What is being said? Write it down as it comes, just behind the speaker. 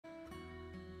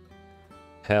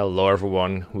Hello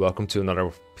everyone, welcome to another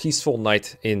peaceful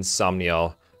night in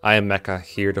Somniel. I am Mekkah,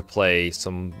 here to play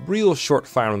some real short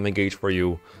Fire Emblem Engage for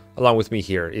you. Along with me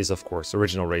here is, of course,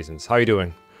 Original Raisins. How are you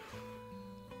doing?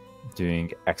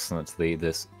 Doing excellently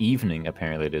this evening,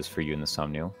 apparently it is for you in the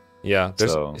Somniel. Yeah,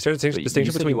 is there a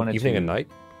distinction between evening and night?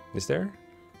 Is there?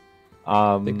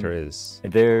 I think there is.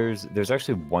 There's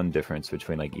actually one difference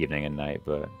between like evening and night,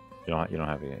 but you don't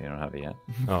have it yet.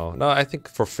 Oh no, I think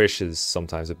for fishes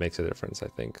sometimes it makes a difference. I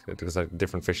think because like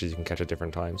different fishes you can catch at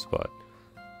different times, but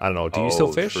I don't know. Do you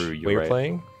still fish when you're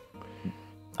playing?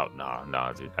 Oh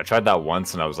no, dude! I tried that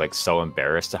once and I was like so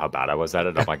embarrassed at how bad I was at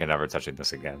it. I'm like, I'm never touching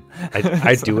this again.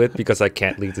 I do it because I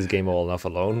can't leave this game well enough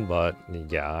alone. But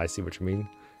yeah, I see what you mean.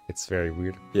 It's very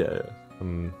weird. Yeah.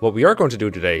 What we are going to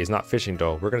do today is not fishing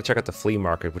though. We're going to check out the flea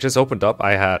market, which has opened up.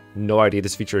 I had no idea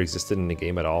this feature existed in the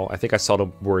game at all. I think I saw the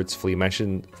words flea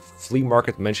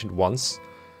market mentioned once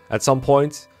at some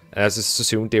point, and I just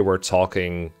assumed they were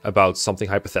talking about something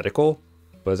hypothetical,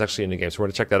 but it's actually in the game, so we're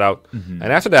going to check that out. And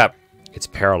after that, it's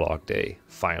Paralogue day.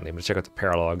 Finally, I'm going to check out the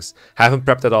Paralogues. Haven't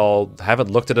prepped at all, haven't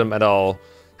looked at them at all,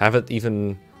 haven't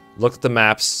even looked at the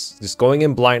maps, just going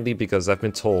in blindly because I've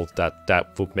been told that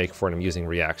that would make for an amusing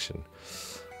reaction.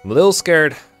 I'm a little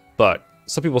scared, but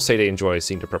some people say they enjoy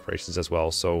seeing the preparations as well,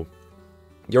 so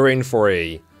you're in for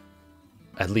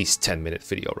at least 10-minute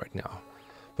video right now.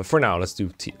 But for now, let's do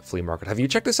flea market. Have you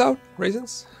checked this out,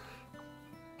 Raisins?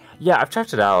 Yeah, I've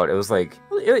checked it out. It was like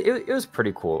it was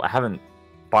pretty cool. I haven't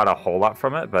bought a whole lot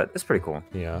from it, but it's pretty cool.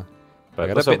 Yeah. But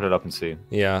let's open it up and see.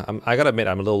 Yeah, I gotta admit,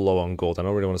 I'm a little low on gold. I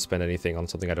don't really want to spend anything on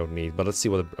something I don't need, but let's see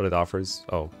what it offers.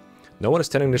 Oh, no one is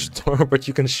tending the store, but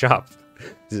you can shop.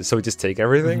 So we just take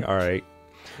everything? Alright.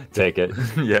 Take it.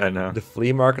 Yeah, no. The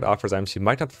flea market offers items you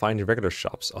might not find in regular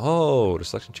shops. Oh, the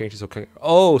selection changes. Okay.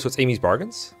 Oh, so it's Amy's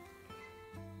Bargains?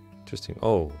 Interesting.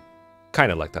 Oh,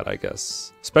 kind of like that, I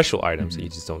guess. Special items that you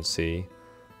just don't see.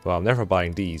 Well, I'm never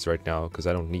buying these right now because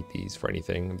I don't need these for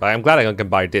anything. But I'm glad I can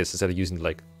buy this instead of using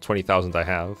like 20,000 I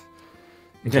have.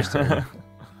 Interesting.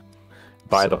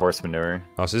 Buy the horse manure.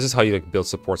 Oh, so this is how you like build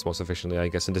supports most efficiently, I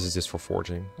guess, and this is just for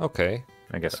forging. Okay.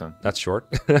 I guess so. That's short.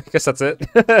 I guess that's it.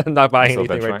 I'm not buying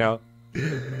anything right now.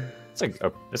 It's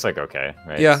like okay,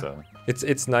 right? Yeah. So.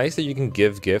 It's nice that you can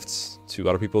give gifts to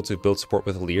other people to build support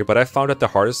with a leer, but I found that the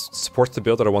hardest supports to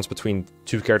build are the ones between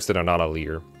two characters that are not a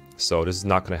leer. So this is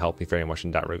not going to help me very much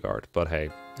in that regard. But hey,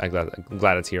 I'm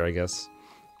glad it's here, I guess.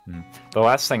 The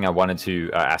last thing I wanted to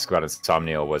ask about is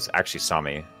Somniel was actually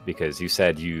Sommie, because you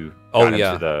said you got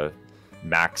into the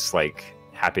max like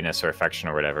happiness or affection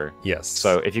or whatever. Yes.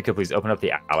 So if you could please open up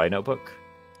the ally notebook.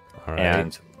 All right.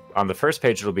 And on the first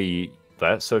page it'll be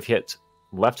that. So if you hit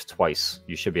left twice,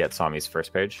 you should be at Sommie's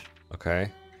first page.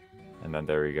 Okay. And then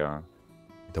there we go.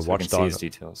 The so watchdog. See his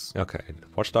details. Okay. The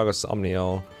watchdog of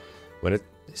Somniel. When it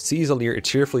sees a leer, it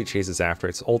cheerfully chases after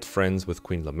its old friends with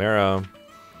Queen Lamera.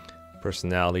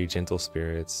 Personality, gentle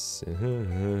spirits,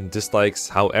 dislikes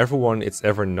how everyone it's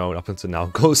ever known up until now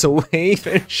goes away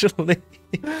eventually.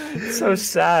 So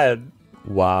sad.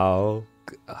 Wow.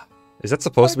 Is that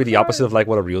supposed to be the opposite of like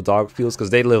what a real dog feels? Because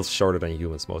they live shorter than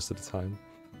humans most of the time.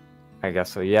 I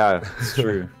guess so. Yeah, it's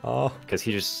true. Oh, because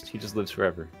he just lives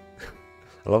forever.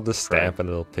 I love the stamp and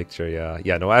the little picture.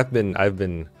 Yeah. No, I've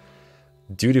been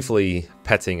dutifully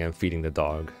petting and feeding the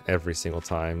dog every single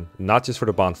time, not just for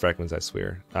the bond fragments, I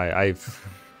swear.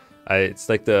 It's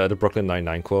like the Brooklyn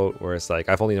Nine-Nine quote where it's like,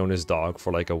 I've only known this dog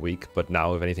for like a week, but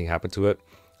now if anything happened to it,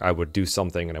 I would do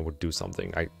something and I would do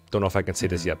something. I don't know if I can say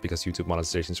this yet because YouTube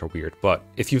monetizations are weird, but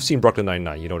if you've seen Brooklyn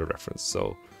Nine-Nine, you know the reference.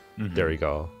 So there you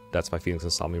go. That's my feelings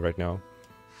on Sommie right now.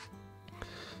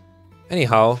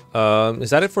 Anyhow,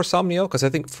 is that it for Somniel? Because I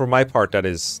think for my part, that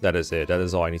is it. That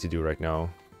is all I need to do right now.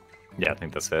 Yeah, I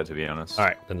think that's it, to be honest. All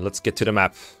right, then let's get to the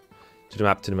map. To the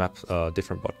map.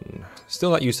 Different button.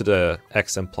 Still not used to the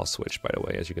X and plus switch, by the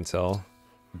way, as you can tell.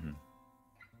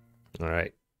 All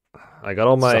right. I got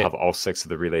all my... Still have all 6 of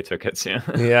the relay tickets, yeah.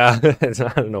 Yeah,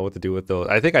 I don't know what to do with those.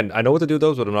 I think I know what to do with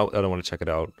those, but I don't want to check it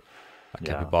out. I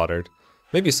can't be bothered.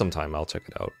 Maybe sometime I'll check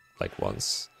it out, like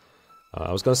once.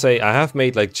 I was going to say, I have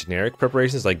made like generic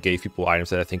preparations, like gave people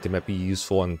items that I think they might be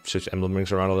useful and switch emblem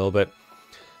rings around a little bit.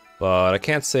 But I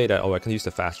can't say that... Oh, I can use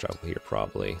the fast travel here,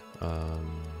 probably.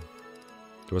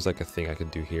 There was like a thing I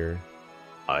could do here.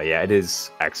 Yeah, it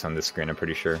is X on this screen, I'm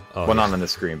pretty sure. Oh, well, not on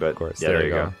this screen, but of course. Yeah, there you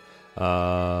go.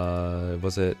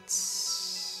 Was it...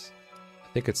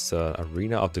 I think it's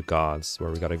Arena of the Gods, where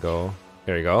we gotta go.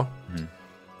 There you go.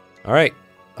 Alright.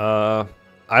 I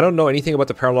don't know anything about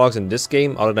the Paralogues in this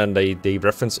game, other than they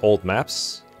reference old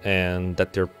maps, and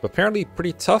that they're apparently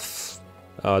pretty tough.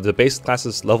 The base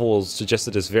class's level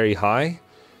suggested is very high,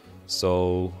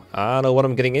 So I don't know what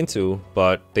I'm getting into,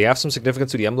 but they have some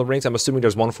significance to the emblem rings. I'm assuming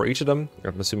there's one for each of them.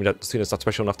 I'm assuming that Lucina's not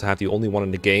special enough to have the only one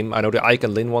in the game. I know the Ike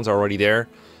and Lin ones are already there,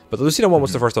 but the Lucina one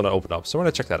was the first one to open up, so we're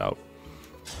gonna check that out.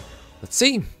 Let's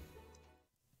see.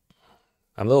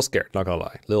 I'm a little scared, not gonna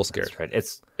lie. A little scared.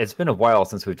 That's right. It's been a while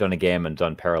since we've done a game and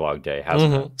done Paralogue Day,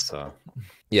 hasn't it? So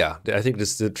yeah, I think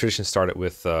the tradition started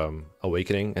with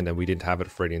Awakening, and then we didn't have it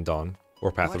for Radiant Dawn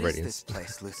or Path of Radiance. What is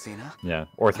this place, Lucina? Yeah,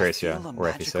 or Thracia, or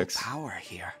magical FE6. Power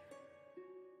here.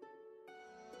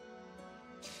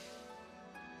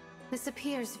 This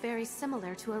appears very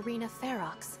similar to Arena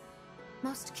Ferox.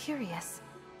 Most curious.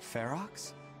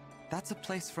 Ferox? That's a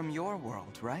place from your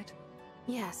world, right?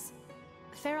 Yes.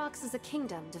 Ferox is a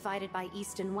kingdom divided by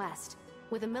east and west,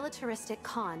 with a militaristic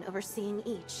Khan overseeing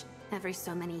each. Every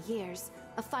so many years,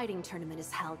 a fighting tournament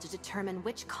is held to determine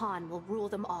which Khan will rule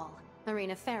them all.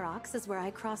 Arena Ferox is where I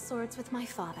cross swords with my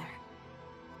father.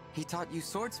 He taught you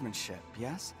swordsmanship,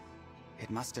 yes?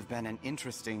 It must have been an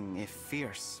interesting, if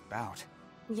fierce, bout.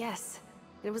 Yes.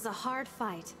 It was a hard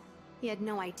fight. He had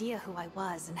no idea who I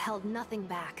was and held nothing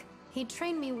back. He'd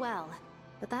trained me well,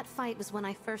 but that fight was when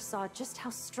I first saw just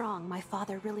how strong my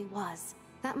father really was.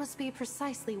 That must be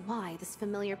precisely why this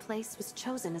familiar place was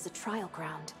chosen as a trial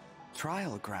ground.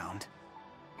 Trial ground?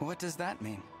 What does that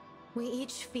mean? We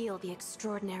each feel the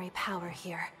extraordinary power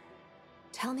here.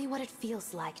 Tell me what it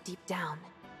feels like deep down.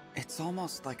 It's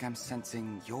almost like I'm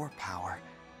sensing your power,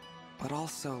 but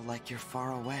also like you're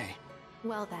far away.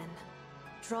 Well then,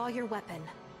 draw your weapon.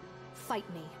 Fight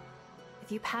me. If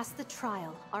you pass the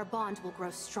trial, our bond will grow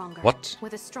stronger. What?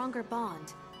 With a stronger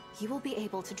bond, you will be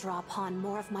able to draw upon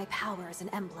more of my power as an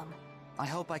emblem. I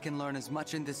hope I can learn as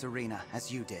much in this arena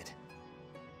as you did.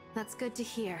 That's good to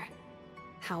hear.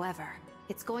 However,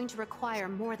 it's going to require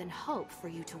more than hope for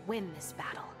you to win this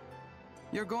battle.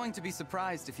 You're going to be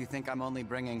surprised if you think I'm only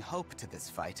bringing hope to this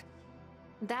fight.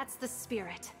 That's the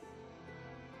spirit.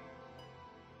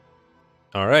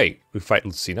 Alright, we fight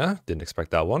Lucina. Didn't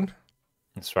expect that one.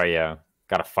 That's right, yeah.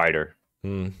 Got a fighter.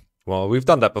 Well, we've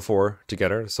done that before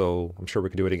together, so I'm sure we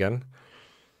can do it again.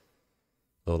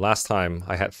 The last time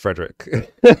I had Frederick.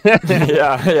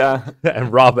 yeah.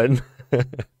 And Robin.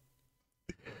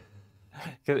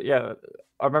 Yeah,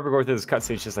 I remember going through this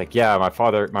cutscene. It's just like, yeah, my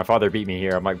father beat me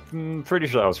here. I'm like, pretty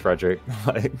sure that was Frederick.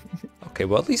 Like, okay,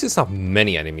 well, at least it's not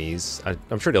many enemies.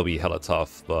 I'm sure they'll be hella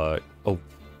tough, but oh,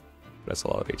 that's a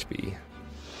lot of HP.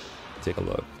 Take a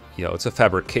look. Yo, it's a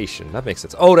fabrication. That makes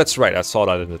sense. Oh, that's right. I saw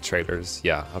that in the trailers.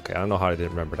 Yeah, okay. I don't know how I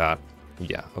didn't remember that.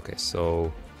 Yeah, okay.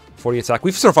 So, 40 attack.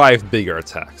 We've survived bigger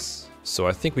attacks. So,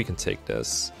 I think we can take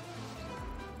this.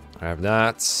 I have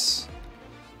that.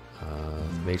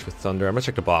 Mage with Thunder. I'm going to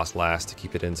check the boss last to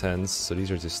keep it intense. So,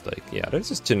 these are just like, yeah, they're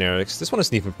just generics. This one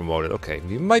isn't even promoted. Okay,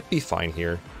 we might be fine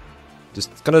here.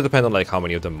 Just going to depend on like how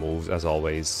many of them move, as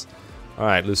always.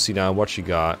 Alright, Lucina, what you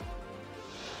got?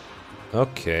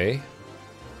 Okay.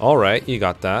 Alright, you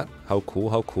got that. How cool,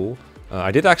 how cool.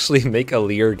 I did actually make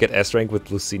Alir get S rank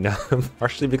with Lucina,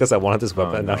 partially because I wanted this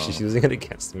weapon, and now she's using it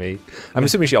against me. I'm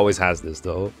assuming she always has this,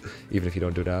 though, even if you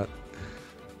don't do that.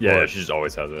 yeah, she just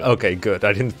always has it. Okay, good.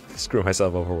 I didn't screw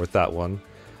myself over with that one.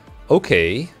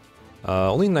 Okay.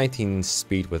 Only 19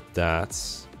 speed with that.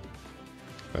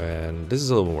 And this is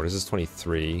a little more. This is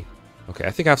 23. Okay,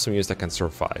 I think I have some units that can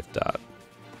survive that.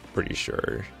 Pretty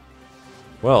sure.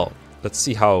 Well, let's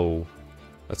see how...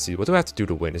 Let's see, what do I have to do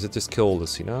to win? Is it just kill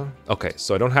Lucina? Okay,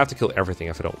 so I don't have to kill everything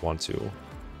if I don't want to.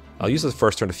 I'll use the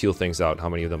first turn to feel things out, how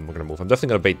many of them are going to move. I'm definitely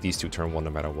going to bait these two turn one no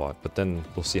matter what, but then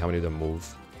we'll see how many of them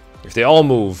move. If they all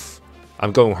move,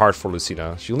 I'm going hard for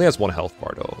Lucina. She only has 1 health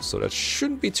bar though, so that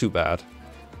shouldn't be too bad.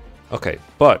 Okay,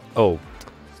 but, oh,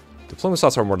 deployment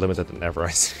slots are more limited than ever,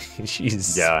 I see.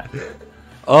 Jeez. Yeah.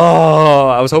 Oh,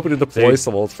 I was hoping to deploy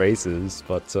some old faces,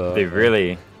 but...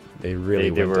 They really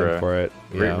went in for it.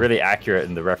 Yeah. Really accurate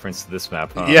in the reference to this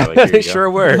map, huh? Yeah, like, they sure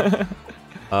were.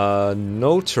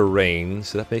 No terrain,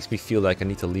 so that makes me feel like I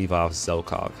need to leave off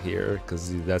Zelkov here,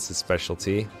 because that's his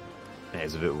specialty.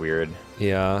 It's a bit weird.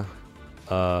 Yeah.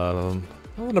 I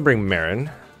want to bring Marin.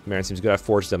 Marin seems good. I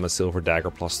forged them a silver dagger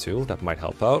 +2. That might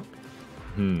help out.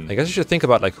 I guess you should think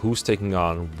about like who's taking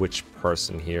on which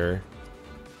person here.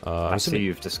 I see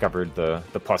you've discovered the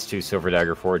 +2 silver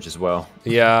dagger forge as well.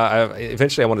 Yeah,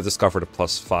 eventually I want to discover the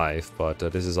 +5, but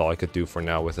this is all I could do for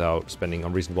now without spending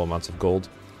unreasonable amounts of gold.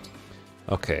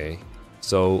 Okay,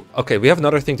 so we have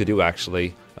another thing to do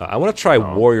actually. I want to try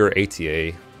Warrior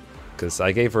ATA because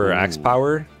I gave her axe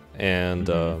power and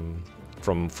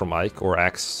from Ike, or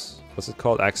axe, what's it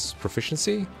called? Axe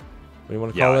proficiency? What do you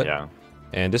want to call it? Yeah.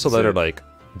 And this will let her like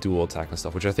dual attack and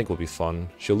stuff, which I think will be fun.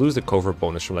 She'll lose the covert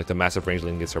bonus from like the massive range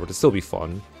Link gets her, but it'll still be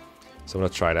fun. So I'm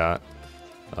gonna try that.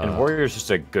 And warrior is just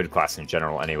a good class in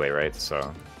general, anyway, right?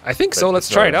 So I think so. Let's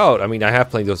try it out. I mean, I have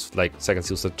plenty of those like second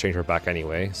seals to change her back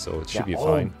anyway, so it should be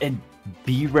fine. And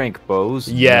B rank bows.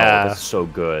 Yeah, no, that's so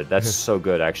good. That's so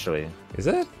good, actually. Is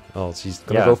it? Oh, she's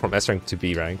gonna go from S rank to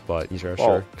B rank, but yeah,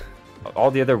 sure.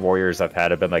 All the other warriors I've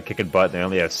had have been like kicking butt, and they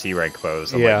only have C rank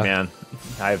bows. I'm like, man,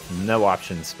 I have no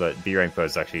options, but B rank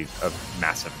bows is actually a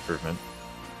massive improvement.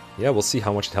 Yeah, we'll see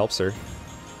how much it helps her.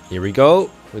 Here we go.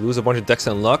 We lose a bunch of dex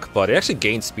and luck, but it actually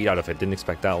gained speed out of it. Didn't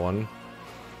expect that one.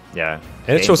 Yeah.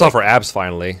 And it shows off our abs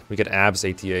finally. We get abs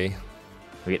ATA.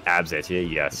 We get abs ATA,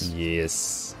 yes.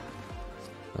 Yes.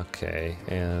 Okay,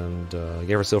 and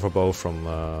gave her silver bow from,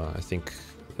 I think,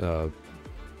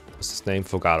 what's his name?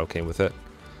 Fogado came with it.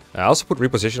 I also put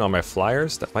reposition on my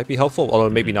flyers. That might be helpful, although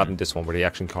maybe not in this one, where the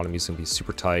action economy is going to be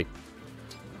super tight.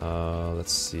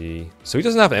 Let's see. So he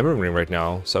doesn't have Emblem Ring right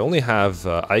now. So I only have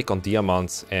Ike on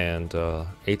Diamant and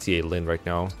 88 Lin right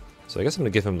now. So I guess I'm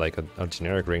going to give him like a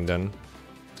generic ring then.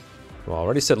 Well, I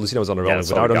already said Lucina was on the rolling,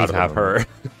 but now I don't need to have her.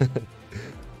 You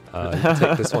can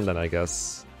take this one then, I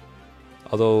guess.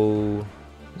 Although,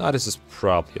 no, this is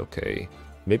probably okay.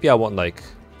 Maybe I want like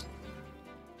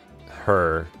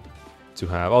her to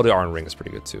have... Oh, the Iron Ring is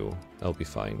pretty good too. That'll be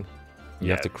fine.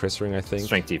 You have the Chris Ring, I think.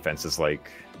 Strength defense is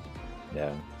like...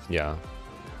 Yeah. Yeah.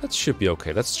 That should be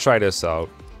okay. Let's try this out.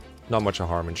 Not much of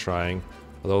harm in trying.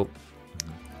 Although...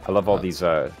 I love all these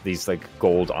like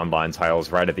gold online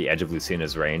tiles right at the edge of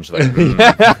Lucina's range. Like,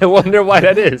 yeah, I wonder why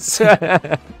that is.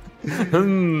 I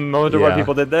wonder what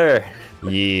people did there.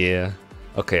 Yeah.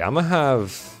 Okay, I'm gonna have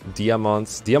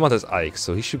Diamant. Diamant is Ike,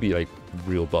 so he should be like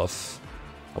real buff.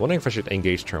 I'm wondering if I should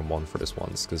engage turn 1 for this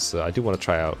once, because I do want to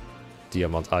try out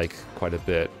Diamant Ike quite a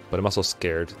bit, but I'm also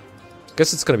scared.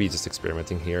 Guess it's gonna be just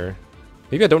experimenting here.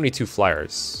 Maybe I don't need 2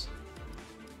 flyers.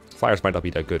 Flyers might not be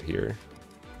that good here.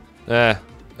 Yeah.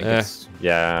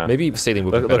 Maybe Saline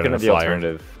would be better than a flyer.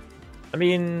 Alternative. I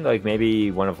mean, like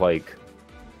maybe one of like...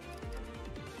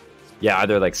 Yeah,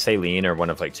 either like Saline or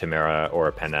one of like Chimera or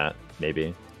a Penat,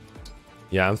 maybe.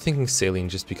 Yeah, I'm thinking Saline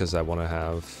just because I want to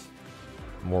have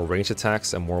more ranged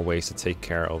attacks and more ways to take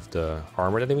care of the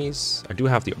armored enemies. I do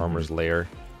have the armor's layer,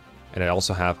 and I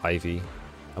also have Ivy.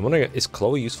 I'm wondering, is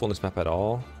Chloe useful in this map at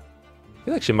all? I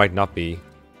feel like she might not be,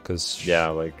 because... Yeah,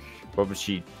 like, what would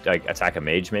she, like, attack a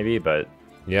mage maybe, but...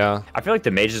 Yeah. I feel like the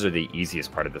mages are the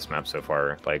easiest part of this map so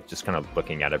far, like, just kind of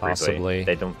looking at it briefly. Possibly.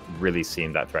 They don't really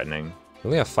seem that threatening. They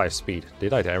only have 5 speed. They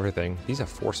died to everything. These have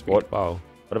 4 speed. Wow.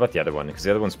 What about the other one? Because the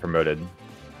other one's promoted.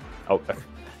 Oh,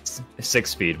 6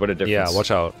 speed. What a difference. Yeah, watch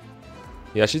out.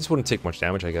 Yeah, she just wouldn't take much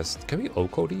damage, I guess. Can we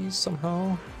Oko these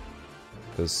somehow?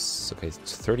 Because, okay,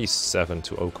 it's 37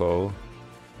 to Oko.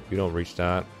 We don't reach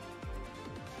that.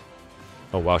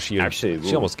 Oh, wow, she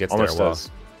almost gets there. Wow.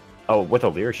 Oh, with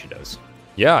Alir she does.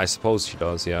 Yeah, I suppose she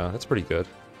does. Yeah, that's pretty good.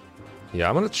 Yeah,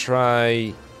 I'm going to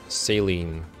try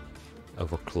Saline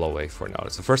over Chloe for now.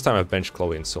 It's the first time I've benched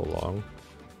Chloe in so long.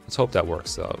 Let's hope that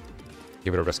works out.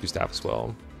 Give it a rescue staff as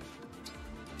well.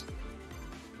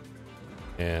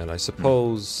 And I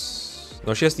suppose...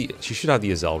 No, she should have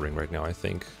the Azel ring right now, I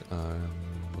think.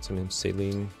 What's her name?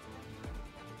 Saline.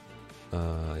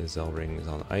 Azel ring is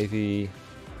on Ivy.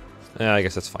 Yeah, I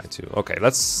guess that's fine too. Okay,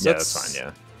 that's fine,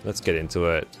 yeah. Let's get into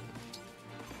it.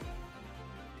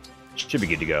 Should be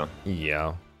good to go.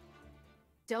 Yeah.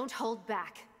 Don't hold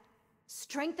back.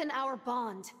 Strengthen our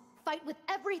bond. Fight with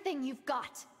everything you've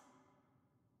got.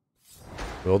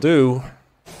 Will do.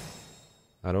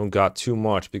 I don't got too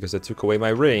much because I took away my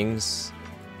rings.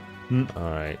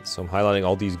 Alright, so I'm highlighting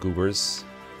all these goobers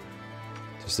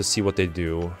just to see what they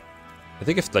do. I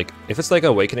think if it's like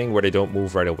Awakening where they don't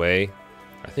move right away,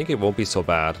 I think it won't be so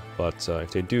bad. But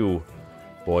if they do,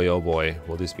 boy oh boy,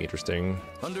 will this be interesting.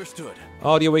 Understood.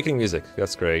 Oh, the Awakening music.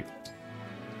 That's great.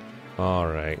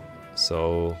 Alright,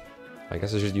 so I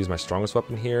guess I should use my strongest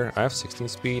weapon here. I have 16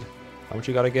 speed. How much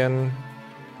you got again?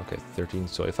 Okay, 13.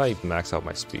 So if I max out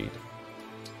my speed...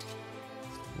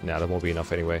 Nah, that won't be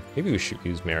enough anyway. Maybe we should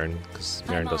use Marin, because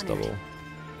Marin does double.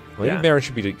 Well, maybe Marin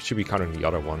should be countering the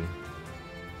other one.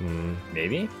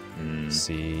 Maybe? Let's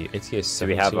see, ATA is 17. So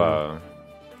we have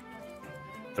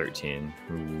 13.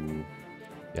 Ooh.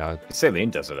 Yeah.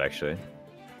 Saline does it, actually.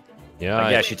 Yeah.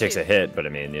 Like, yeah, she takes a hit, but I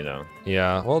mean, you know.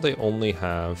 Yeah, well, they only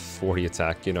have 40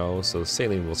 attack, you know, so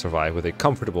Saline will survive with a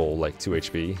comfortable, like, 2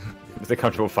 HP. With a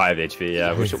comfortable 5 HP,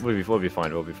 yeah. We'll be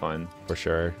fine, we'll be fine. For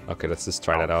sure. Okay, let's just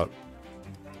try that out.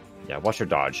 Yeah, watch her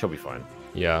dodge, she'll be fine.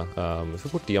 Yeah, if we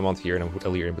put Diamant here and we put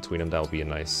Alir in between them, that'll be a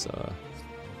nice,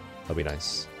 that'll be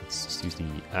nice. Let's just use the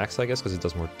axe, I guess, because it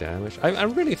does more damage.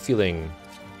 I'm really feeling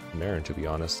Marin, to be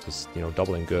honest, because, you know,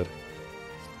 doubling good.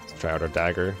 Let's try out our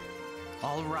dagger.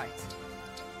 All right.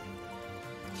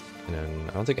 And then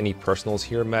I don't think any personals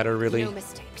here matter really. No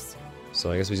mistakes.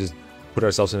 So I guess we just put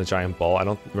ourselves in a giant ball. I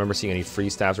don't remember seeing any free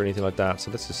stabs or anything like that.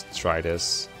 So let's just try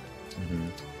this.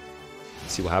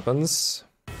 See what happens.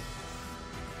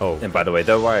 Oh. And by the way,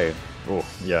 though,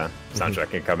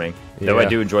 soundtrack incoming. Though I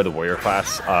do enjoy the warrior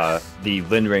class, the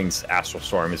Lindring's Astral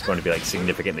Storm is going to be like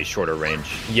significantly shorter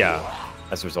range. Yeah.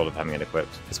 As a result of having it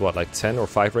equipped. It's what, like 10 or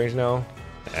 5 range now?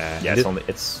 Yeah,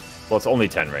 it's only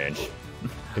 10 range.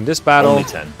 In this battle, only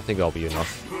 10. I think that'll be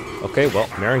enough. Okay, well,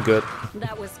 Marin good.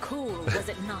 That was cool, was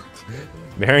it not?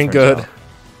 Marin good.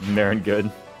 Marin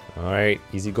good. Alright,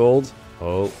 easy gold.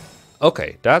 Oh.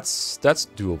 Okay, that's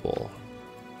doable.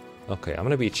 Okay, I'm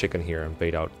gonna be chicken here and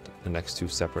bait out the next two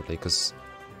separately, because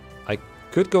I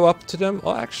could go up to them.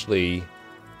 Oh, actually,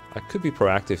 I could be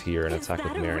proactive here and attack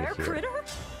with Marin here.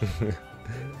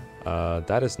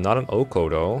 That is not an Oko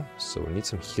though, so we need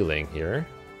some healing here.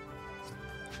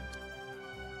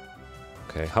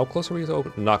 Okay, how close are we to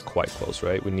Oko? Not quite close,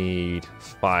 right? We need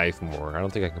 5 more. I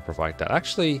don't think I can provide that.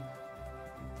 Actually,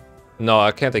 no,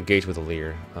 I can't engage with a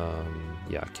Leer.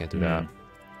 Yeah, I can't do that.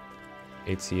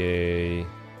 ATA.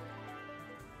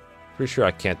 Pretty sure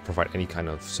I can't provide any kind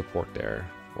of support there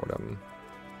for them.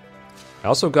 I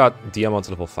also got Diamond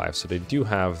to level 5, so they do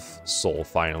have Soul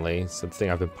finally. Something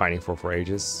I've been pining for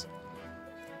ages.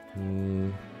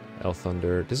 Elf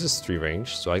Thunder. This is 3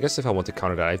 range, so I guess if I want to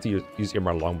counter that, I have to use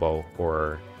Irma Longbow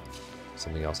or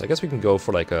something else. I guess we can go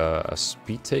for like a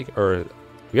speed take, or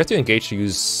we have to engage to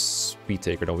use speed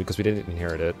taker, don't we? Because we didn't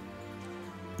inherit it.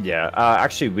 Yeah,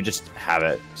 actually, we just have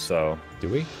it, so. Do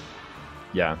we?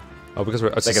 Yeah. Oh, because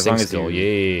it's like a sing skill.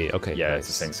 Yeah. Okay. Yeah, nice. it's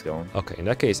a sing skill. Okay, in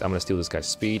that case, I'm gonna steal this guy's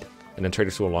speed and then trade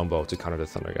it to a longbow to counter the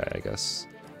thunder guy, I guess.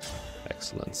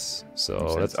 Excellence.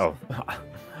 So that's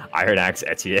Iron Axe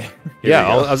Etier. Yeah,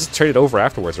 I'll just trade it over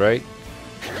afterwards, right?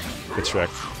 Good Shrek.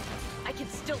 I can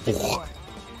still do more.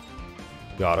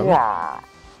 Got him. Wow.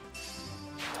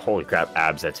 Holy crap,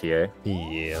 abs Etier.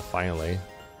 Yeah, finally.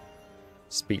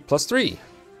 Speed plus 3.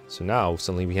 So now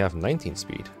suddenly we have 19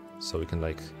 speed. So we can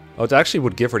like. Oh, it actually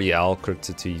would give her the Al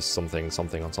criticity something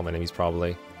on some enemies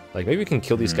probably. Like maybe we can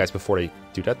kill these guys before they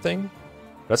do that thing.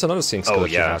 That's another sing skill that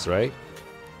she has, right?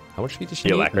 How much speed does she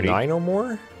need? 9 or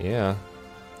more? Yeah.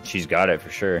 She's got it for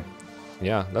sure.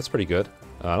 Yeah, that's pretty good.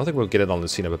 I don't think we'll get it on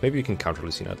Lucina, but maybe we can counter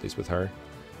Lucina at least with her.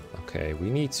 Okay, we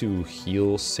need to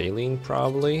heal Saline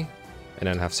probably. And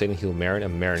then have Saline heal Marin,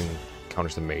 and Marin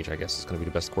counters the mage, I guess. It's going to be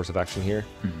the best course of action here.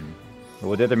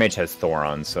 Well, the other mage has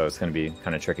Thoron, so it's going to be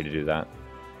kind of tricky to do that.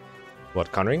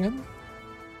 What, countering him?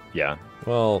 Yeah.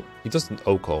 Well, he doesn't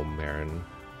Oko Marin,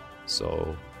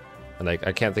 so... And like,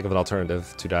 I can't think of an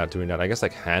alternative to that, doing that. I guess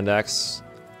like Hand Axe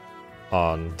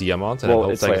on Diamant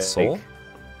and then like Soul?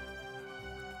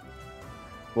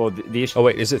 Well, the issue... Oh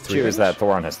wait, is it 3 range? Is that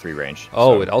Thoron has 3 range.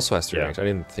 Oh, so, it also has 3 range. I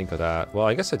didn't think of that. Well,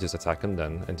 I guess I just attack him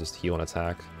then, and just heal and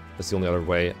attack. That's the only other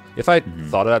way. If I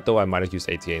thought of that though, I might have used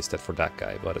ATA instead for that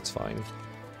guy, but it's fine.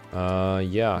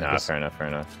 Yeah. Nah, fair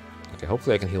enough. Okay,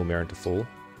 hopefully I can heal Marin to full.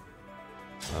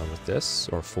 With this,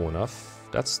 or full enough.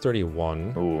 That's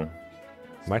 31. Ooh.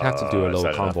 Might have to do a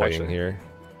little convoying here.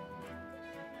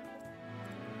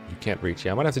 You can't reach.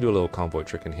 Yeah, I might have to do a little convoy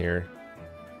trick in here.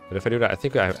 But if I do that, I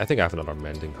think I have another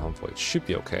mending convoy. It should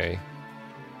be okay.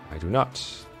 I do not.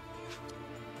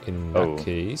 In that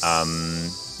case,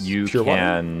 you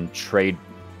can trade.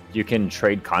 You can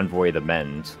trade convoy the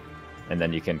mend, and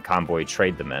then you can convoy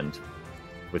trade the mend.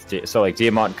 So like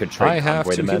Diamant could trade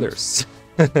convoy the mend. Healers.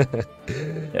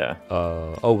 Yeah.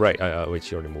 Oh right. Wait,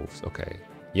 she already moved. Okay.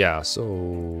 Yeah.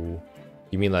 So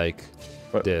you mean like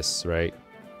this, right?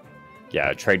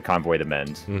 Yeah. Trade convoy the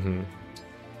mend.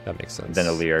 That makes sense. Then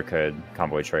a Leer could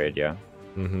convoy trade. Yeah.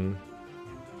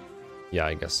 Yeah,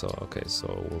 I guess so. Okay,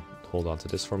 so we'll hold on to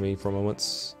this for me for a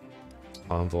moment.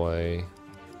 Convoy,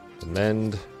 the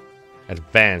mend,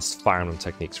 advanced firearm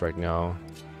techniques right now.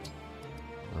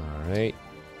 All right,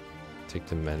 take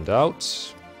the mend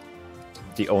out.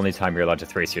 The only time you're allowed to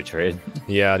thrace your trade.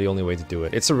 Yeah, the only way to do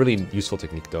it. It's a really useful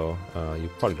technique though. You're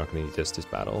probably not going to need this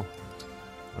battle.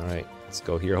 All right, let's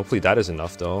go here. Hopefully that is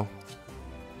enough though.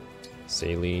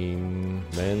 Saline,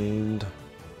 mend.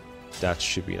 That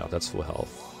should be enough. That's full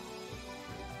health.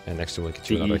 And next one, we'll get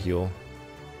you another heal.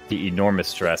 The enormous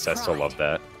stress. I still love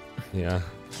that. Yeah.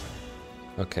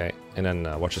 Okay, and then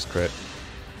watch this crit.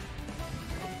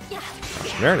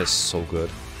 Marin is so good.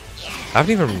 I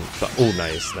haven't even... Oh,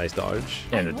 nice dodge.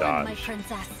 And a dodge.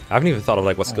 I haven't even thought of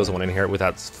like what skills I want to inherit with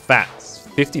that fat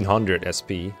 1500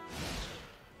 SP.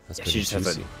 That's she just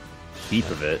has a heap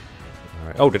of it. All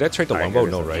right. Oh, did I trade the longbow?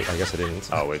 No, right? I guess I didn't.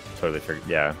 Oh, we totally forgot.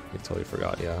 Yeah. I totally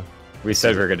forgot, yeah. We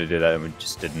said we were going to do that, and we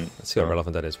just didn't. Let's see how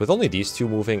relevant that is. With only these two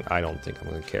moving, I don't think I'm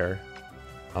going to care.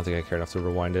 I don't think I care enough to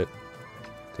rewind it.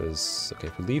 Because, okay,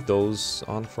 if we leave those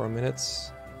on for a minute.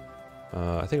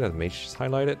 I think that mage is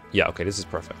highlighted. Yeah, okay, this is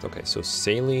perfect. Okay, so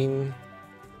saline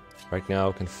right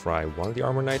now can fry one of the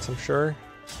armor knights, I'm sure.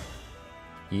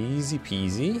 Easy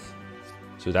peasy.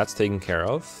 So that's taken care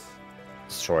of.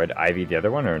 Destroyed Ivy the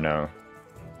other one, or no?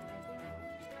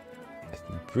 I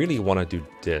really want to do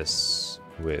this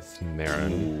with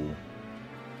Marin. Ooh.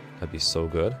 That'd be so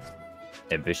good.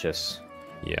 Ambitious.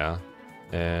 Yeah.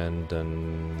 And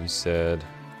then you said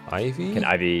Ivy? Can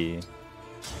Ivy...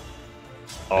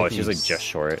 Oh, Ivy's... she's like just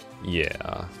short.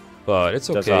 Yeah. But it's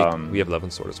okay. We have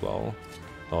 11 sword as well.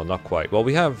 Oh, not quite. Well,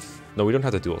 we have... No, we don't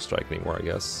have the dual strike anymore, I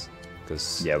guess.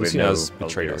 Because yeah, Lucina's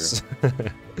betrayed us.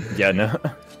 Yeah, no.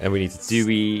 And we need to... Do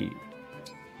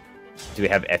we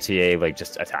have Etier like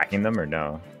just attacking them or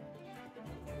no?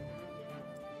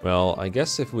 Well, I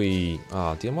guess if we...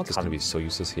 Diamant is going to be so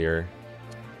useless here.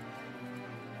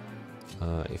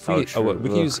 If we... we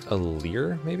can use a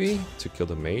Leer, maybe? To kill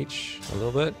the mage a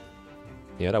little bit.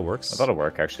 Yeah, that works. I thought it'd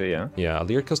work, actually, yeah. Yeah,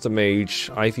 Leer kills the mage.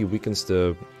 Ivy weakens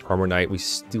the armor knight. We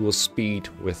steal speed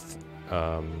with...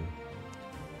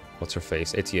 what's her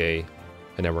face? ATA.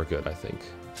 And then we're good, I think.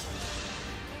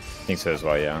 I think so as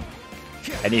well, yeah.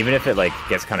 And even if it like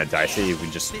gets kind of dicey, we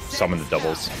just summon the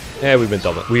doubles. Yeah, we've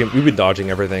been dodging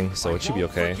everything, so it should be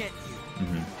okay.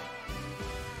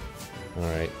 All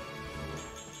right.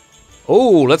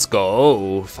 Oh, let's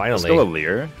go! Finally. Let's go a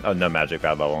Leer. Oh, no magic,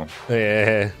 bad level.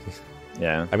 Yeah.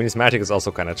 Yeah. I mean, his magic is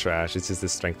also kind of trash. It's just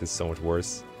his strength is so much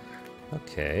worse.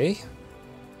 Okay.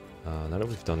 Now that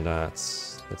we've done that,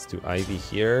 let's do Ivy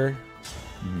here.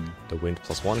 The wind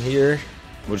 +1 here.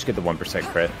 We'll just get the 1%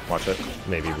 crit. Watch it.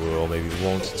 Maybe we will, maybe we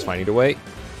won't. It's fine either way.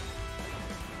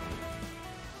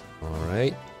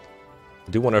 Alright.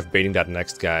 I do wonder if baiting that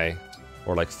next guy,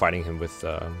 or like fighting him with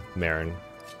Marin,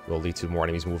 will lead to more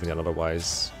enemies moving on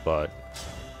otherwise, but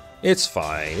it's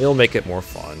fine. It'll make it more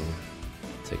fun.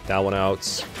 Take that one out.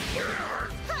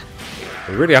 What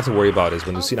we really have to worry about is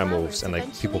when Lucina moves and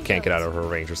like people can't get out of her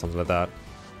range or something like that.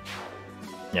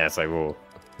 Yeah, it's like, whoa.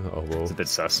 Oh, whoa. It's a bit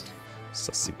sus.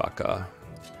 Sussibaka.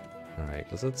 Alright,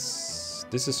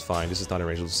 this is fine. This is not in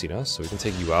range of Lucina, so we can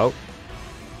take you out.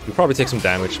 You'll probably take some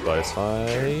damage, but it's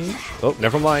fine. Oh,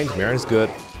 never mind. Marin's good.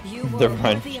 Never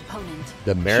mind.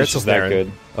 The merits of Marin.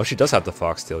 Good. Oh, she does have the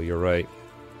foxtail. You're right.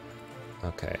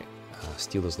 Okay.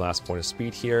 Steal this last point of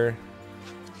speed here.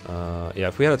 Yeah,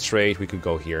 if we had a trade, we could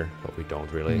go here, but we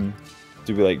don't really.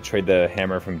 Do we like trade the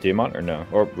hammer from Diamant or no?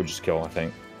 Or we just kill, I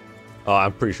think. Oh,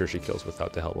 I'm pretty sure she kills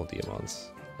without the help of Diamants.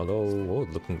 Although, oh,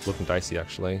 looking dicey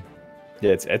actually.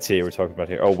 Yeah, it's Etier we're talking about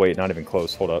here. Oh wait, not even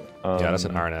close. Hold up. Yeah, that's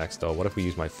an iron axe though. What if we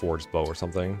use my forged bow or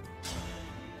something?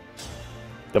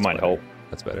 That might help.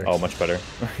 That's better. Oh, much better.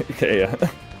 Okay, yeah.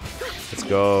 Let's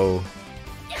go.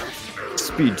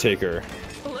 Speed taker.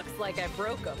 Looks like I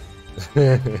broke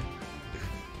him.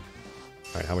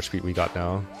 Alright, how much speed we got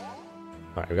now?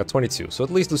 Alright, we got 22. So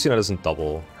at least Lucina doesn't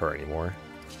double her anymore.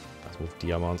 Let's move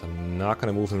Diamant. I'm not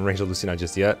going to move in range of Lucina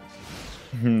just yet.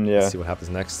 Yeah. Let's see what happens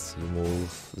next. You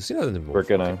move. Lucina doesn't move. We're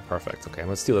gonna... Okay, perfect. Okay, I'm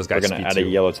going to steal this guy's speed. We're going to add a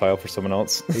yellow tile for someone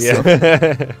else.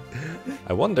 Yeah.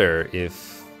 I wonder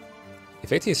if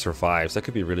AT survives, that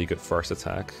could be a really good first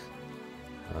attack.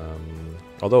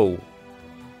 Although...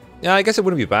 Yeah, I guess it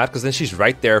wouldn't be bad, because then she's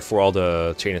right there for all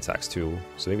the chain attacks too.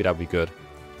 So maybe that would be good.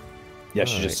 Yeah,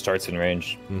 she just starts in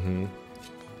range.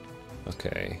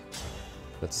 Okay.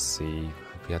 Let's see.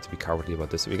 We have to be cowardly about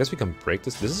this. I guess we can break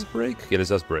this. Does this break? Yeah, this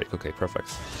does break. Okay, perfect.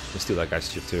 Let's steal that guy's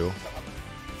shit too.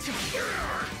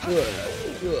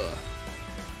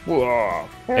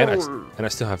 And I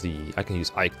still have the... I can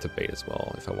use Ike to bait as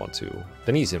well if I want to.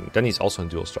 Then he's also in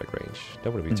dual strike range.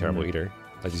 That wouldn't be terrible either.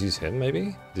 Like, just use him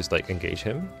maybe? Just like engage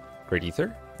him? Great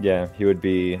Ether? Yeah, he would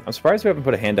be... I'm surprised we haven't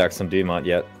put a hand axe on Diamant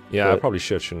yet. Yeah, I probably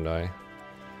should, shouldn't I?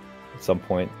 At some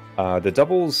point. The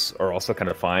doubles are also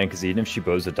kind of fine, because even if she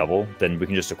bows a double, then we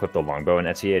can just equip the longbow in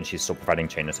Etier, and she's still providing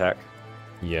chain attack.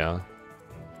 Yeah.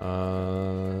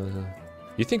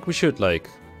 You think we should, like...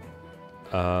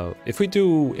 if we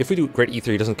do Great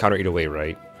Ether, he doesn't counter either way,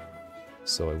 right?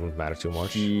 So it wouldn't matter too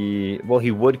much. Well,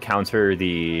 he would counter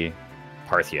the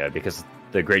Parthia, because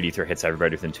the Great Ether hits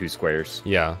everybody within 2 squares.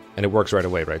 Yeah, and it works right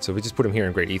away, right? So if we just put him here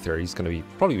in Great Ether, he's going to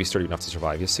probably be sturdy enough to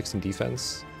survive. He has 16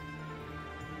 defense.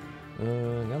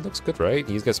 That looks good, right?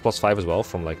 He gets +5 as well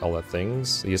from like all that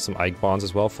things. He has some Ike bonds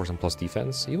as well for some plus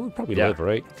defense. He would probably live,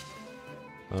 right?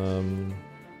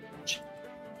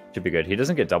 Should be good. He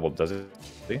doesn't get doubled, does he?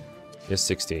 He has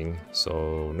 16,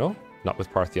 so no, not with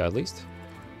Parthia at least.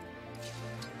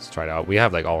 Let's try it out. We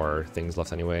have like all our things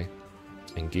left anyway.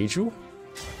 Engage you?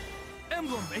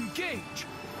 Emblem, engage!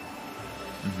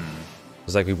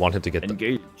 It's like we want him to get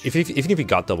engage. Even if he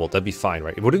got doubled, that'd be fine,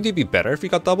 right? Wouldn't it be better if he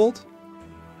got doubled?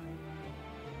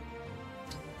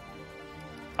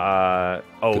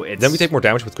 It's... Then we take more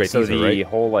damage with Great Ether, So the right?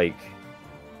 whole, like...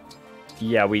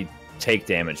 Yeah, we take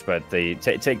damage, but the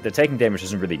taking damage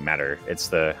doesn't really matter. It's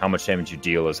the how much damage you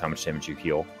deal is how much damage you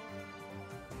heal.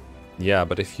 Yeah,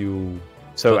 but if you...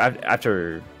 So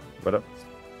after... What up?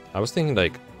 I was thinking,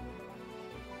 like...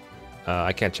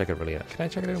 I can't check it really yet. Can I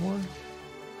check it anymore?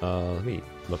 Let me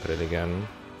look at it again.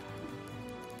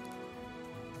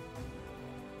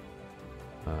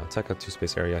 Attack a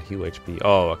 2-space area, heal HP.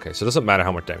 Oh, okay. So it doesn't matter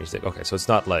how much damage you take. Okay, so it's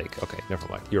not like... Okay, never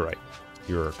mind. You're right.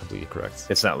 You're completely correct.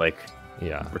 It's not like...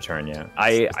 Yeah. Return, yeah.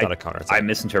 It's not a counter attack. I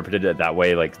misinterpreted it that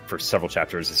way, like, for several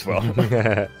chapters as well.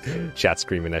 Chat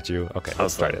screaming at you. Okay,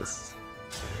 let's try this.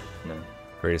 No.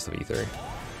 Greatest of Ether.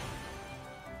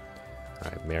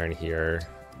 Alright, Marin here.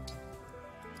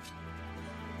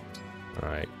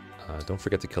 Alright, don't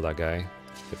forget to kill that guy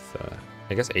with,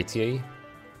 I guess, ATA. And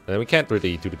then we can't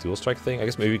really do the dual strike thing. I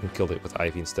guess maybe we can kill it with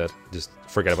Ivy instead. Just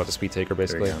forget about the speed taker,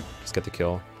 basically. Just get the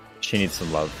kill. She needs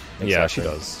some love. Exactly. Yeah, she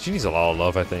does. She needs a lot of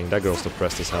love, I think. That girl's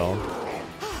depressed as hell.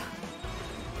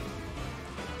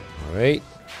 Alright.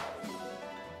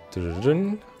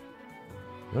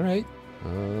 Alright.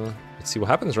 Let's see what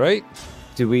happens, right?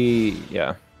 Do we...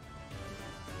 Yeah.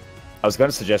 I was going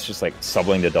to suggest just, like,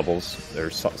 subbling the doubles.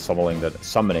 Or summoning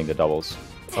the doubles.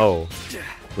 Oh.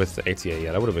 With the ATA,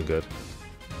 yeah, that would have been good.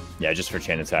 Yeah, just for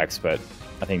chain attacks, but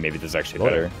I think maybe this is actually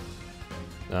better.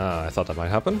 I thought that might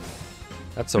happen.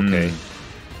 That's okay.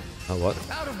 Oh, what?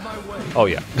 Out of my way. Oh,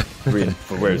 yeah.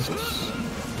 Where is this?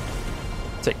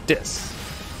 Take this.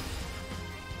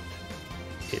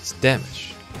 It's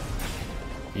damage.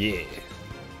 Yeah.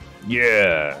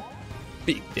 Yeah.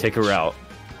 Big Take her out.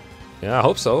 Yeah, I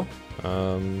hope so.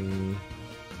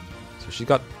 So she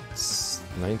got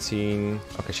 19.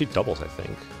 Okay, she doubles, I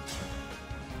think.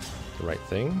 The right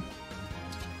thing.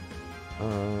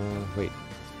 Wait.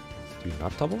 Do you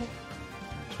not double?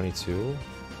 22.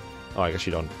 Oh, I guess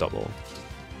you don't double.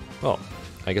 Well,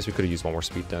 I guess we could have used one more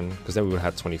speed then, because then we would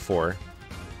have had 24.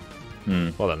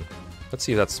 Well then, let's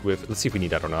see if that's with. Let's see if we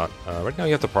need that or not. Right now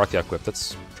you have the Paralogue equip.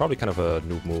 That's probably kind of a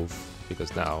noob move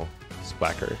because now it's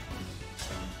Blacker.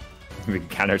 We can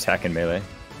counterattack in melee.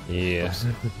 Yeah.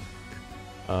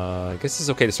 I guess it's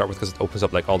okay to start with because it opens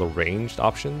up like all the ranged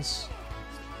options.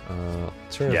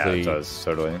 Yeah, it does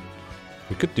totally.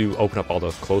 We could open up all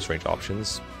the close range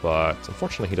options, but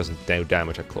unfortunately he doesn't do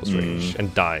damage at close range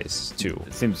and dies too.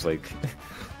 It seems like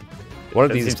one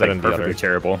of these is better like than the other.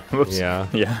 Terrible. Whoops. Yeah.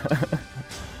 Yeah.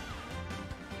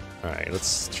 All right,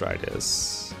 let's try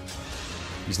this.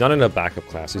 He's not in a backup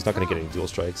class. So he's not going to get any dual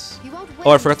strikes.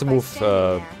 Oh, I forgot to move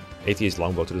ATA's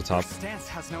longbow to the top. Your stance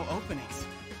has no openings.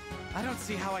 I don't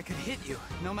see how I could hit you,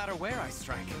 no matter where I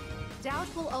strike.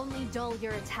 Doubt will only dull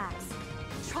your attacks.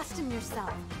 Trust in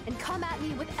yourself and come at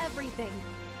me with everything.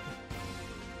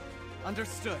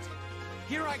 Understood.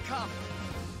 Here I come.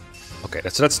 Okay,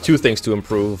 so that's two things to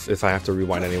improve if I have to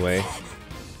rewind anyway.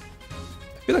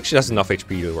 I feel like she has enough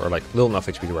HP to, or like little enough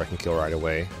HP to where I can kill right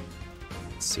away.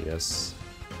 Let's see this.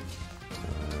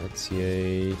 Let's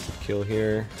see a kill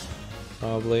here,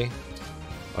 probably.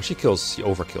 Oh, she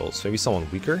overkills. Maybe someone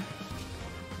weaker.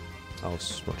 How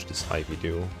much does Ivy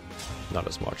do? Not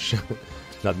as much.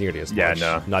 Not nearly as much. Yeah,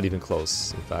 no. Not even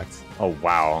close, in fact. Oh,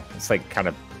 wow. It's like kind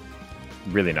of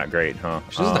really not great, huh?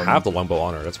 She doesn't have the longbow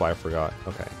on her. That's why I forgot.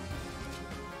 Okay.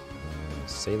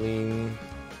 Saline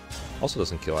also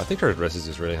doesn't kill. I think her res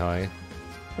is really high.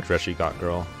 How much res she got,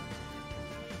 girl?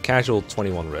 Casual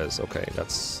 21 res. Okay,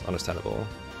 that's understandable.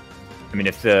 I mean,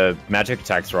 if the magic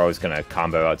attacks are always going to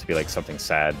combo out to be like something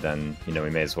sad, then, you know, we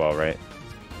may as well, right?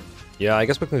 Yeah, I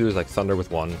guess what we can do is like Thunder with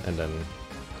one and then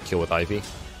kill with Ivy.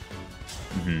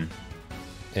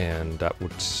 And that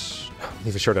would...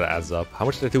 Even sure that adds up. How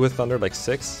much did I do with Thunder? Like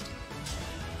 6?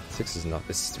 6 is not...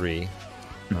 It's 3.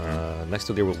 Next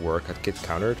to there would work. I'd get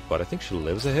countered, but I think she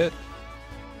lives a hit.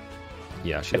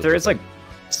 Yeah, she If there is like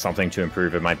something to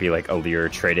improve, it might be like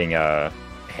Alir trading a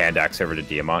hand axe over to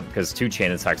Diamant, because 2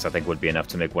 chain attacks I think would be enough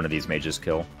to make one of these mages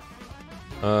kill.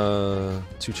 2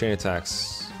 chain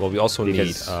attacks. Well, we also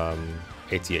need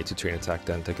ATA to chain attack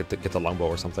then to get the longbow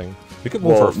or something. We could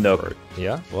move her.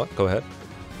 Yeah. What? Go ahead.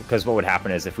 Because what would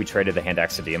happen is if we traded the hand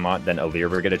axe to Diamant, then Alir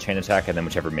would get a chain attack, and then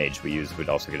whichever mage we use would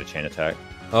also get a chain attack.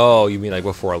 Oh, you mean like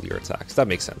before Alir attacks? That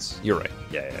makes sense. You're right.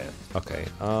 Yeah. Okay.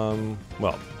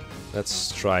 Well,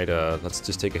 let's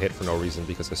just take a hit for no reason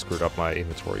because I screwed up my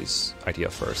inventory's idea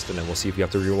first, and then we'll see if we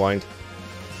have to rewind.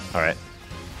 All right.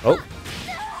 Oh,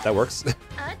 that works.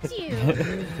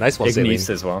 Nice one, Ignis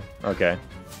as well. Okay.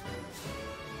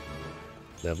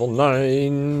 Level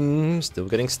 9. Still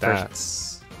getting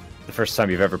stats. The first time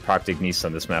you've ever procced Ignis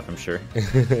on this map, I'm sure.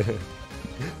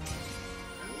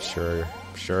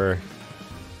 Sure.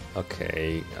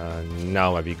 Okay,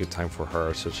 now might be a good time for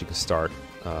her so she can start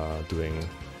doing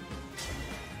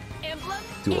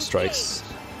dual strikes.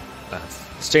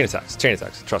 It's chain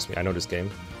attacks. Trust me, I know this game.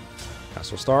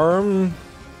 Castle Storm.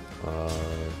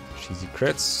 Cheesy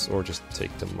crits, or just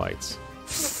take the might.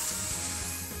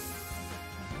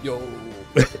 Yo.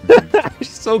 She's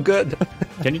so good.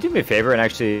 Can you do me a favor and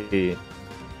actually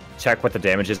check what the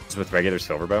damage is with regular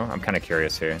silver bow? I'm kind of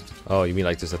curious here. Oh, you mean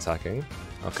like just attacking?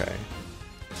 Okay.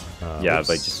 Yeah,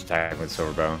 like just attacking with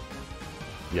silver bow.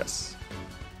 Yes.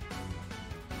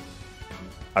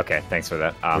 Okay, thanks for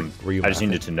that. Were you I just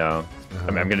needed to know. I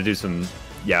mean, I'm gonna do some.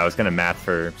 Yeah, I was gonna math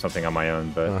for something on my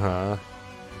own, but.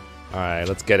 All right,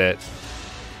 let's get it.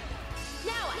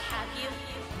 Now I have you.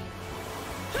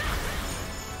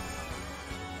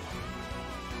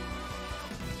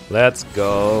 Let's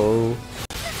go.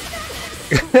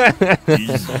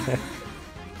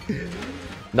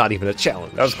 Not even a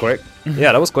challenge. That was quick.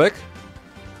 Yeah, that was quick.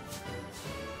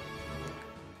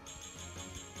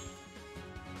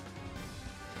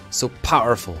 So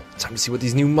powerful. Time to see what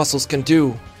these new muscles can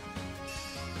do.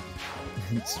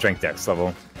 Strength dex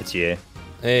level. It's yeah.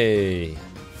 Hey.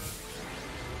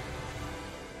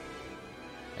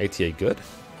 ATA good?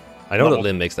 I know that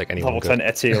Lynn makes like anyone level good. 10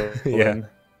 ATA. Yeah.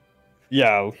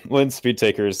 Yeah, Lynn's speed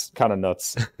taker's kind of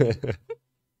nuts.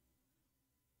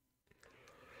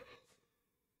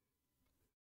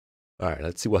 Alright,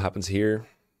 let's see what happens here.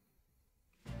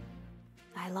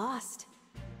 I lost.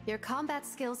 Your combat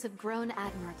skills have grown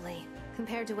admirably.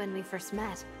 Compared to when we first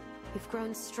met, you've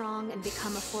grown strong and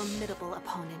become a formidable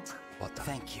opponent. What the?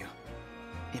 Thank you.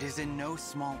 It is in no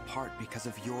small part because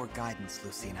of your guidance,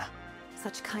 Lucina.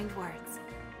 Such kind words.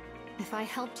 If I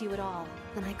helped you at all,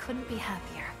 then I couldn't be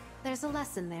happier. There's a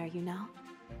lesson there, you know?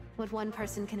 What one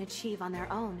person can achieve on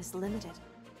their own is limited.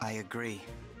 I agree.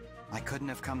 I couldn't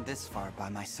have come this far by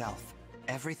myself.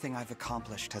 Everything I've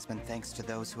accomplished has been thanks to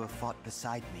those who have fought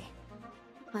beside me.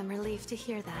 I'm relieved to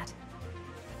hear that.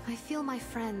 I feel my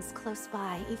friends close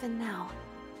by even now.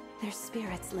 Their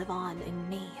spirits live on in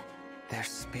me. Their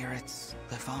spirits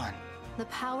live on. The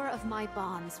power of my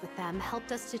bonds with them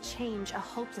helped us to change a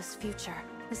hopeless future,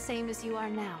 the same as you are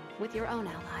now, with your own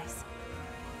allies.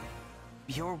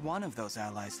 You're one of those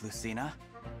allies, Lucina.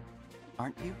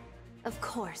 Aren't you? Of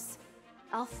course.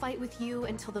 I'll fight with you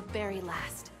until the very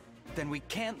last. Then we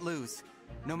can't lose,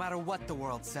 no matter what the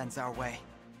world sends our way.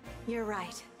 You're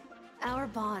right. Our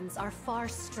bonds are far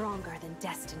stronger than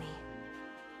destiny.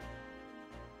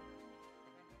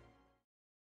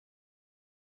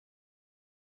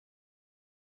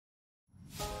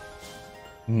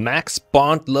 Max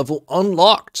bond level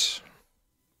unlocked.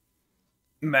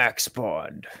 Max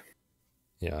bond.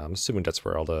 Yeah, I'm assuming that's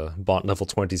where all the bond level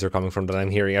 20s are coming from that I'm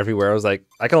hearing everywhere. I was like,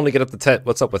 I can only get up to 10.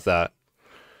 What's up with that?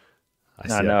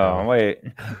 I know. Wait.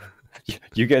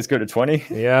 You guys go to 20?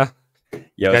 Yeah.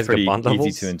 Yeah, it's pretty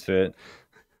easy to intuit.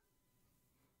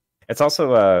 It's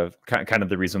also kind of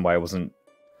the reason why I wasn't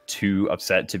too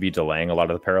upset to be delaying a lot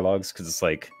of the paralogs, because it's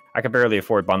like, I can barely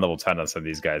afford bond level 10 on some of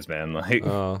these guys, man. Like,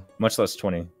 much less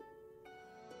 20.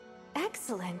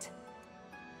 Excellent.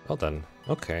 Well done.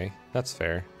 Okay, that's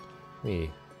fair. Let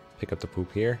me pick up the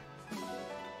poop here.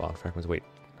 Bond fragments. Wait.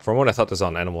 For a moment, I thought this was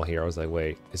on Animal here. I was like,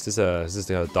 wait, is this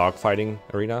the dog fighting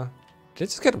arena? Did I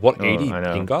just get what 80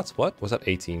 ingots? What was that?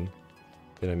 18?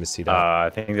 Did I missee that? I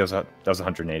think that was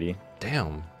 180.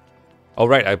 Damn. Oh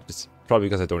right, it's probably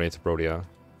because I donated to Brodia.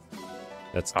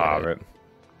 That's right.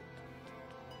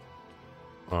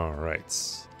 All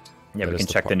right. Yeah, we can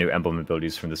check the new emblem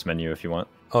abilities from this menu if you want.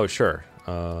 Oh sure.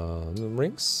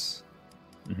 Rings.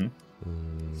 Mm-hmm.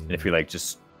 And if we like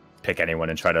just pick anyone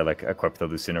and try to like equip the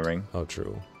Lucina ring. Oh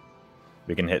true.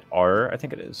 We can hit R, I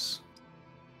think it is.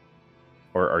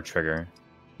 Or R trigger.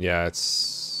 Yeah,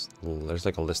 there's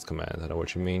like a list command. I know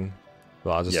what you mean.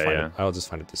 Well, I'll just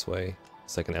find it this way.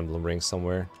 It's like an emblem ring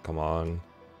somewhere. Come on.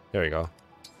 There you go.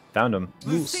 Found him.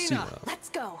 Lucina, let's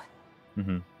go.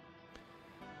 Mm-hmm.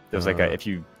 There's like if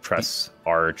you press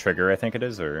R trigger, I think it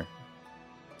is, or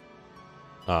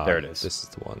there it is. This is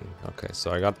the one. Okay,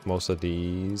 so I got most of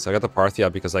these. I got the Parthia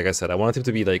because, like I said, I wanted him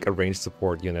to be like a ranged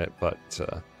support unit, but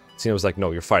Cena was like,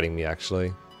 "No, you're fighting me."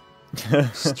 Actually,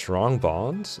 strong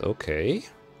bonds. Okay,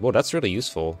 well, that's really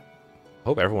useful.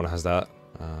 Hope everyone has that.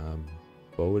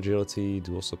 Bow agility,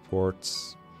 dual support.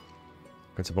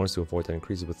 Grants a bonus to avoid that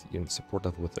increases with unit support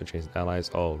level with adjacent allies.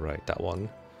 Oh, right, that one.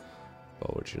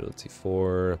 Bow agility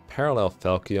 4. Parallel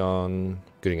Falchion.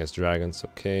 Good against dragons.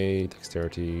 Okay.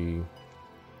 Dexterity.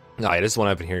 Nah, this is one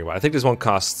I've been hearing about. I think this one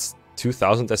costs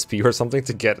 2,000 SP or something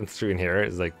to get through in here.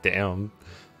 It's like, damn.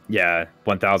 Yeah,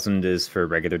 1,000 is for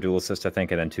regular dual assist, I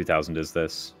think, and then 2,000 is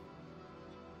this.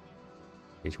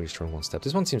 Each way turn one step.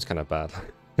 This one seems kind of bad,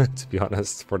 to be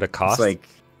honest, for the cost. It's like,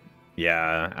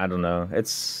 yeah, I don't know.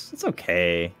 It's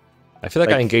okay. I feel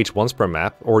like I engage once per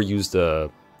map or use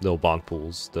the little bond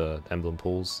pools, the emblem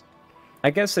pools. I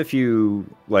guess if you,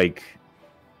 like,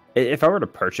 if I were to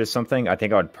purchase something, I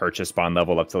think I would purchase bond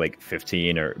level up to like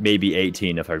 15 or maybe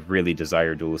 18 if I really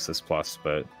desire dual assist plus,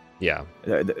 but yeah,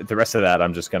 the rest of that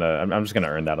I'm just gonna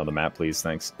earn that on the map, please,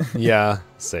 thanks. Yeah,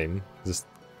 same. Just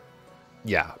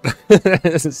yeah.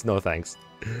 No thanks.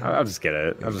 I'll just get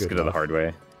it. I'll just get it the hard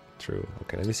way. True.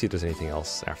 Okay, let me see if there's anything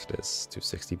else after this.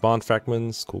 260 bond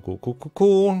fragments. Cool, cool, cool, cool,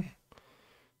 cool.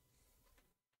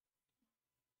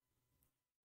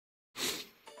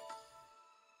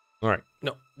 All right.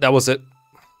 No, that was it.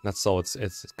 That's all it's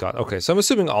got. Okay, so I'm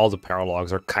assuming all the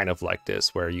paralogs are kind of like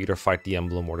this, where you either fight the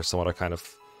emblem or there's some other kind of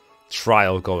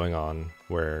trial going on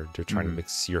where they're trying to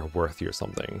mix your worthy or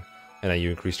something, and then you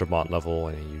increase your bond level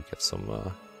and then you get some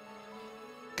of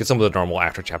the normal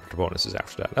after chapter bonuses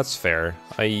after that. That's fair.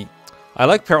 I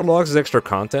like paralogs as extra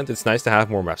content. It's nice to have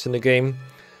more maps in the game,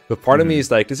 but part of me is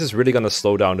like, this is really gonna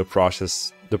slow down the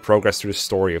progress through the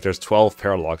story if there's 12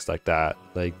 paralogs like that.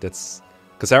 Like, that's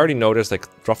because I already noticed like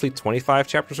roughly 25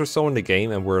 chapters or so in the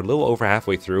game, and we're a little over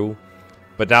halfway through.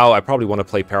 But now I probably want to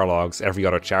play paralogs every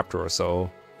other chapter or so,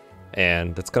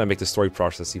 and that's gonna make the story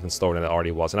process even slower than it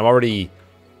already was. And I'm already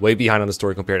way behind on the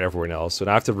story compared to everyone else, so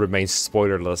now I have to remain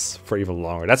spoilerless for even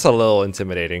longer. That's a little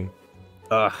intimidating.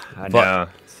 I know.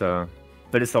 So,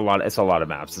 but it's a lot. It's a lot of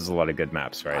maps. There's a lot of good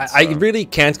maps, right? I really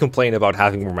can't complain about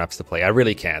having more maps to play. I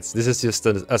really can't. This is just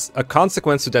a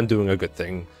consequence of them doing a good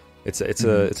thing. It's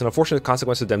an unfortunate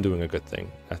consequence of them doing a good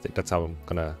thing. I think that's how I'm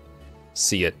gonna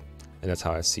see it, and that's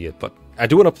how I see it. But I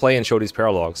do want to play and show these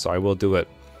paralogs, so I will do it,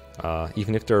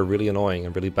 even if they're really annoying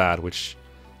and really bad. Which,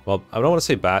 well, I don't want to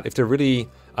say bad. If they're really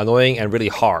annoying and really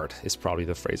hard, is probably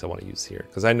the phrase I want to use here,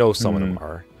 because I know some of them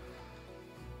are.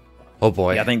 Oh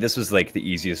boy! Yeah, I think this was like the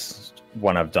easiest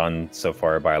one I've done so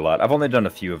far by a lot. I've only done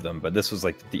a few of them, but this was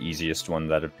like the easiest one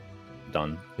that I've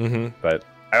done. But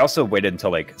I also waited until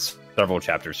like several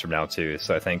chapters from now too,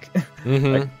 so I think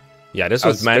like, yeah, this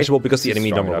was manageable because the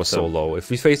enemy number was so low. If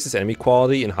we face this enemy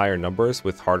quality in higher numbers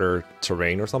with harder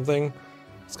terrain or something,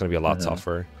 it's going to be a lot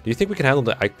tougher. Do you think we can handle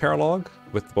the Ike paralog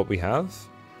with what we have?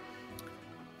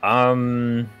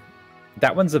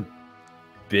 That one's a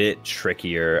bit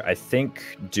trickier. I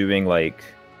think doing like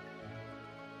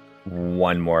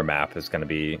one more map is going to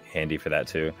be handy for that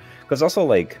too, because also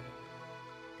like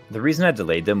the reason I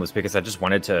delayed them was because I just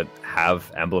wanted to have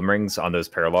emblem rings on those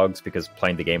paralogs, because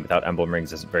playing the game without emblem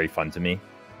rings isn't very fun to me.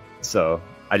 So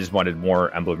I just wanted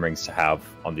more emblem rings to have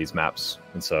on these maps.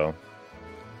 And so,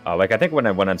 like, I think when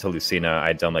I went onto Lucina,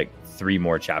 I'd done like 3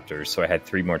 more chapters. So I had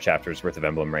 3 more chapters worth of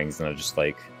emblem rings, and I just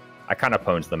like, I kind of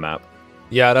pwned the map.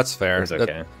 Yeah, that's fair. It was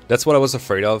okay. That's what I was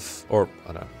afraid of, or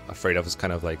I don't know, afraid of is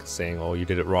kind of like saying, oh, you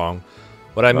did it wrong.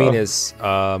 What I mean is,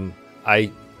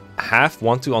 I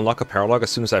want to unlock a paralog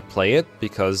as soon as I play it,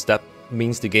 because that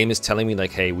means the game is telling me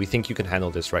like, hey, we think you can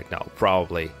handle this right now,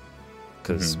 probably,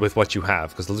 because with what you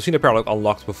have, because the Lucina paralog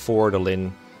unlocked before the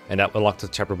Lin, and that unlocked the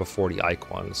chapter before the Ike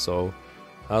one. So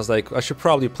I was like, I should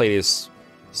probably play this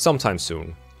sometime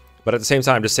soon. But at the same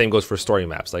time, the same goes for story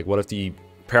maps. Like, what if the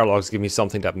paralogs give me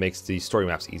something that makes the story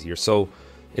maps easier? So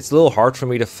it's a little hard for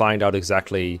me to find out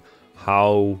exactly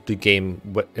how the game,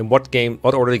 in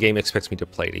what order the game expects me to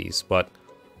play these, but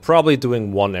probably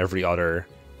doing one every other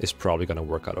is probably going to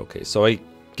work out okay. So I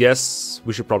guess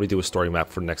we should probably do a story map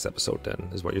for the next episode then,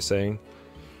 is what you're saying?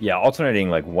 Yeah,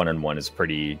 alternating like 1 and 1 is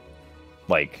pretty,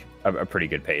 like, a pretty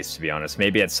good pace, to be honest.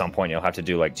 Maybe at some point you'll have to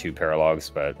do like 2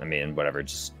 paralogs, but I mean, whatever,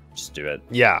 just do it.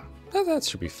 Yeah, that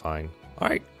should be fine. All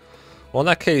right. Well, in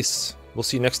that case, we'll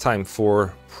see you next time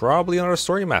for probably another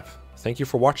story map. Thank you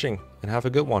for watching, and have a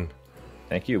good one.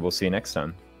 Thank you. We'll see you next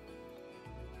time.